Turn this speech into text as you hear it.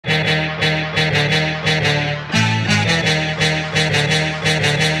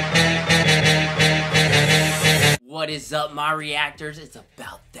What is up, my reactors? It's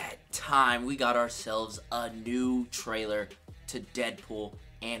about that time. We got ourselves a new trailer to Deadpool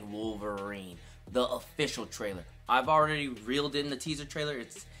and Wolverine. The official trailer. I've already reeled in the teaser trailer.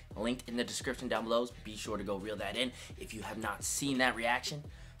 It's linked in the description down below. So be sure to go reel that in if you have not seen that reaction.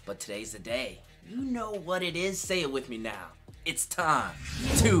 But today's the day. You know what it is. Say it with me now. It's time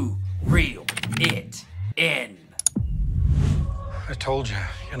to reel it in. I told you,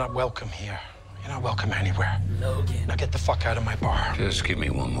 you're not welcome here. You're not welcome anywhere. Logan. Now get the fuck out of my bar. Just give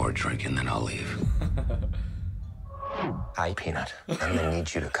me one more drink and then I'll leave. Hi, Peanut. I'm gonna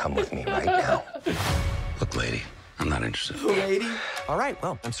need you to come with me right now. Look, lady, I'm not interested. Lady. All right,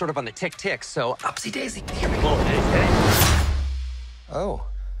 well, I'm sort of on the tick-tick, so upsy daisy. Here we go. Oh.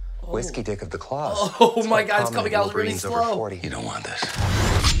 Whiskey dick of the claws. Oh my God, it's coming out really slow. You don't want this.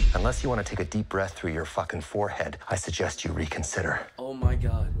 Unless you want to take a deep breath through your fucking forehead, I suggest you reconsider. Oh my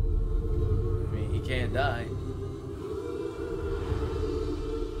God. I mean, he can't die.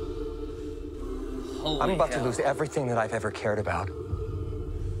 Holy I'm about hell. to lose everything that I've ever cared about.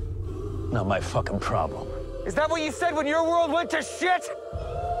 Not my fucking problem. Is that what you said when your world went to shit?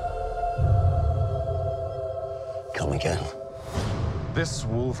 Come again. This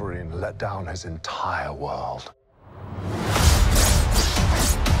Wolverine let down his entire world.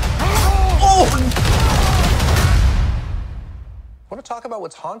 Want to talk about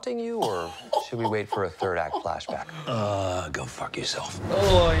what's haunting you, or should we wait for a third act flashback? Go fuck yourself.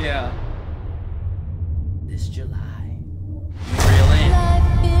 Oh yeah. This July. Reel in.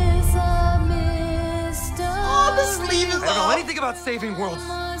 Oh, the sleeve is I don't know off. anything about saving worlds,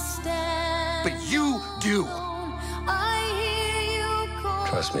 but you do.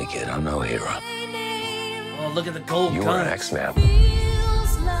 Trust me, kid, I'm no hero. Oh, look at the gold You guns. were an X-Man.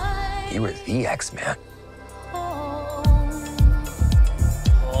 You were the X-Man.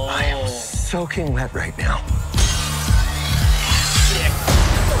 I am soaking wet right now. Sick.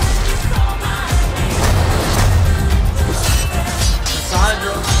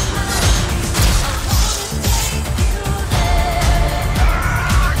 Sandra.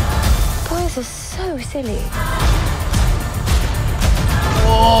 Boys are so silly. This is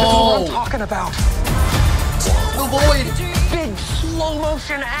what Oh, I'm talking about. the void. Big slow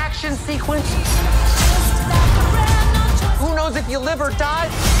motion action sequence. Who knows if you live or die?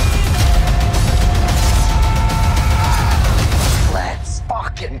 Let's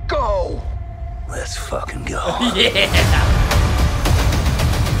fucking go. Let's fucking go. Yeah.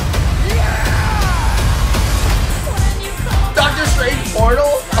 Doctor Strange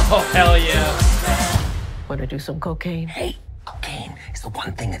portal. Oh hell yeah. Want to do some cocaine? Hey, cocaine is the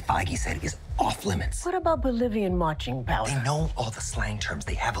one thing that Feige said is off limits. What about Bolivian marching They powder? know all the slang terms.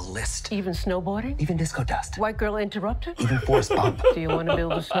 They have a list. Even snowboarding? Even disco dust. White girl interrupter? Even Forrest Bump. Do you want to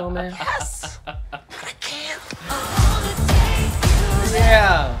build a snowman? Yes! But I can't.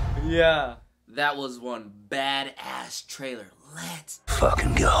 Yeah. Yeah. That was one badass trailer. Let's.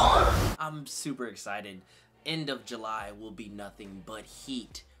 Fucking go. I'm super excited. End of July will be nothing but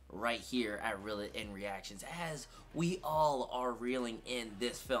heat right here at Reel It In Reactions as we all are reeling in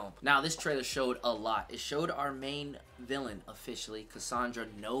this film. Now, this trailer showed a lot. It showed our main villain officially, Cassandra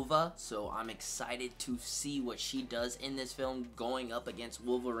Nova, so I'm excited to see what she does in this film going up against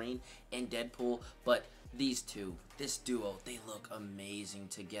Wolverine and Deadpool. But these two, this duo, they look amazing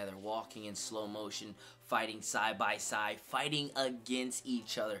together, walking in slow motion, fighting side by side, fighting against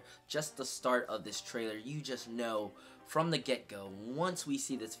each other. Just the start of this trailer, you just know from the get-go, once we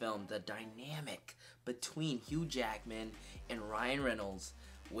see this film, the dynamic between Hugh Jackman and Ryan Reynolds,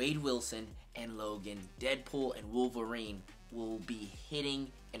 Wade Wilson and Logan, Deadpool and Wolverine will be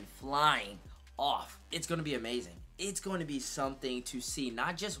hitting and flying off. It's going to be amazing. It's going to be something to see,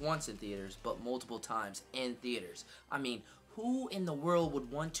 not just once in theaters, but multiple times in theaters. I mean, who in the world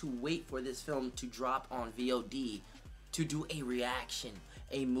would want to wait for this film to drop on VOD to do a reaction,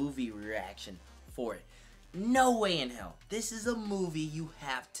 a movie reaction for it? No way in hell. This is a movie you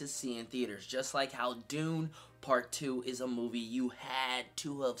have to see in theaters, just like how Dune Part 2 is a movie you had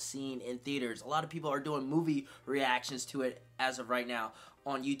to have seen in theaters. A lot of people are doing movie reactions to it as of right now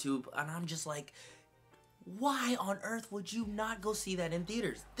on YouTube, and I'm just like, why on earth would you not go see that in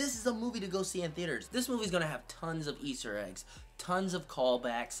theaters? This is a movie to go see in theaters. This movie's gonna have tons of Easter eggs, tons of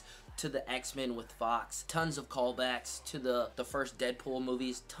callbacks to the X-Men with Fox, tons of callbacks to the first Deadpool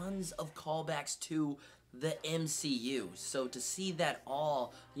movies, tons of callbacks to the MCU. So to see that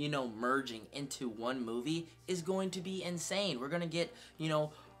all, you know, merging into one movie is going to be insane. We're gonna get, you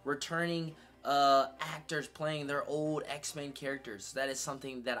know, returning actors playing their old X-Men characters. That is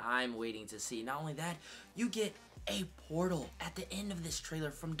something that I'm waiting to see. Not only that, you get a portal at the end of this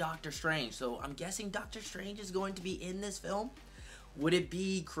trailer from Doctor Strange. So I'm guessing Doctor Strange is going to be in this film. Would it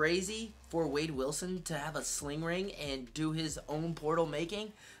be crazy for Wade Wilson to have a sling ring and do his own portal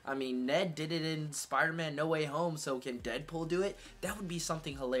making? I mean, Ned did it in Spider-Man No Way Home, so can Deadpool do it? That would be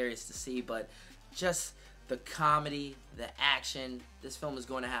something hilarious to see, but just the comedy, the action, this film is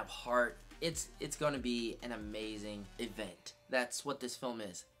going to have heart. It's going to be an amazing event. That's what this film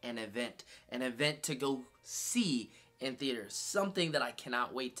is, an event. An event to go see in theaters. Something that I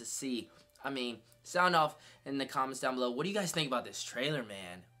cannot wait to see. I mean, sound off in the comments down below. What do you guys think about this trailer,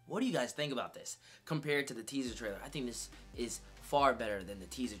 man? What do you guys think about this compared to the teaser trailer? I think this is far better than the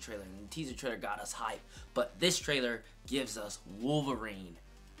teaser trailer. And the teaser trailer got us hype, but this trailer gives us Wolverine.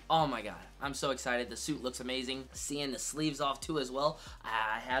 Oh my god, I'm so excited. The suit looks amazing. Seeing the sleeves off too as well.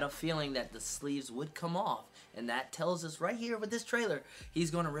 I had a feeling that the sleeves would come off, and that tells us right here with this trailer,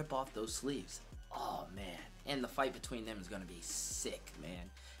 he's going to rip off those sleeves. Oh man, and the fight between them is going to be sick,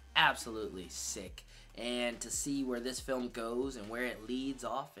 man. Absolutely sick. And to see where this film goes and where it leads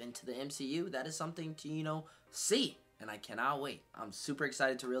off into the MCU, that is something to, you know, see. And I cannot wait. I'm super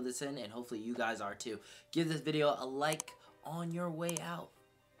excited to reel this in, and hopefully you guys are too. Give this video a like on your way out.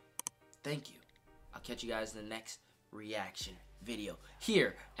 Thank you. I'll catch you guys in the next reaction video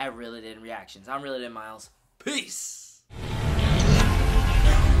here at Real It In Reactions. I'm Real It In Miles. Peace!